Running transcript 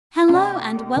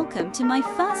and welcome to my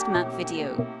first map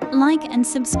video. Like and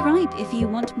subscribe if you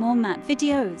want more map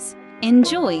videos.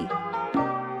 Enjoy!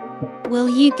 Will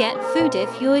you get food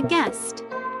if you're a guest?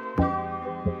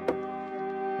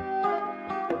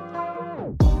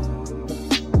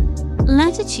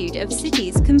 Latitude of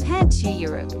cities compared to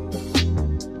Europe.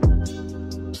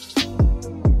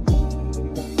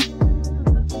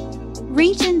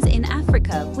 Regions in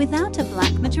Africa without a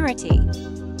black majority.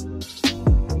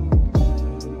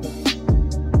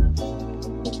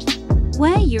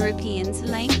 Where Europeans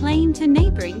lay claim to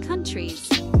neighboring countries.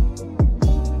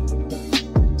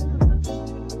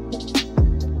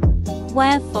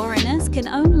 Where foreigners can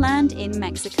own land in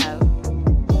Mexico.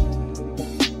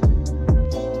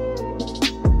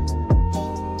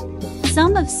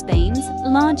 Some of Spain's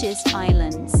largest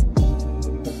islands.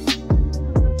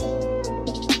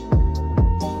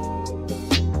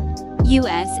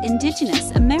 U.S.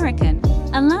 Indigenous American,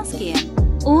 Alaskian,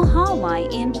 or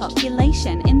Hawaiian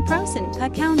population in % per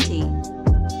county.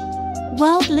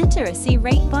 World literacy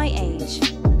rate by age.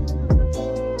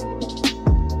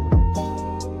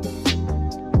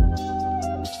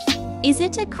 Is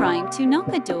it a crime to knock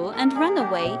a door and run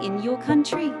away in your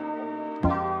country?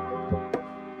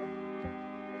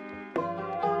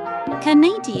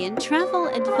 Canadian Travel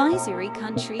Advisory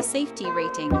Country Safety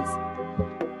Ratings.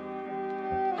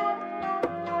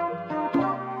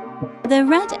 The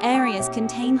red areas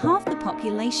contain half the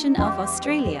population of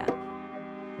Australia.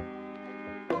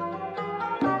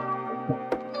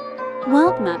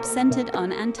 World map centered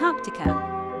on Antarctica.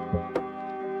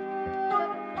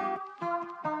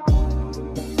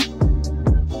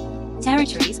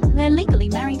 Territories where legally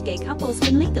married gay couples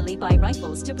can legally buy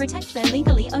rifles to protect their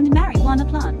legally owned marijuana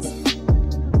plants.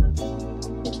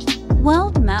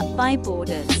 World map by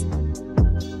borders.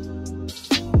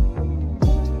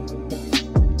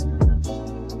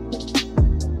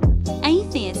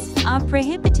 Atheists are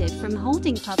prohibited from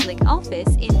holding public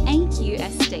office in 8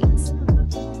 U.S. states.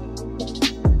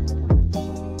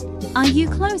 Are you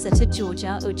closer to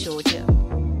Georgia or Georgia?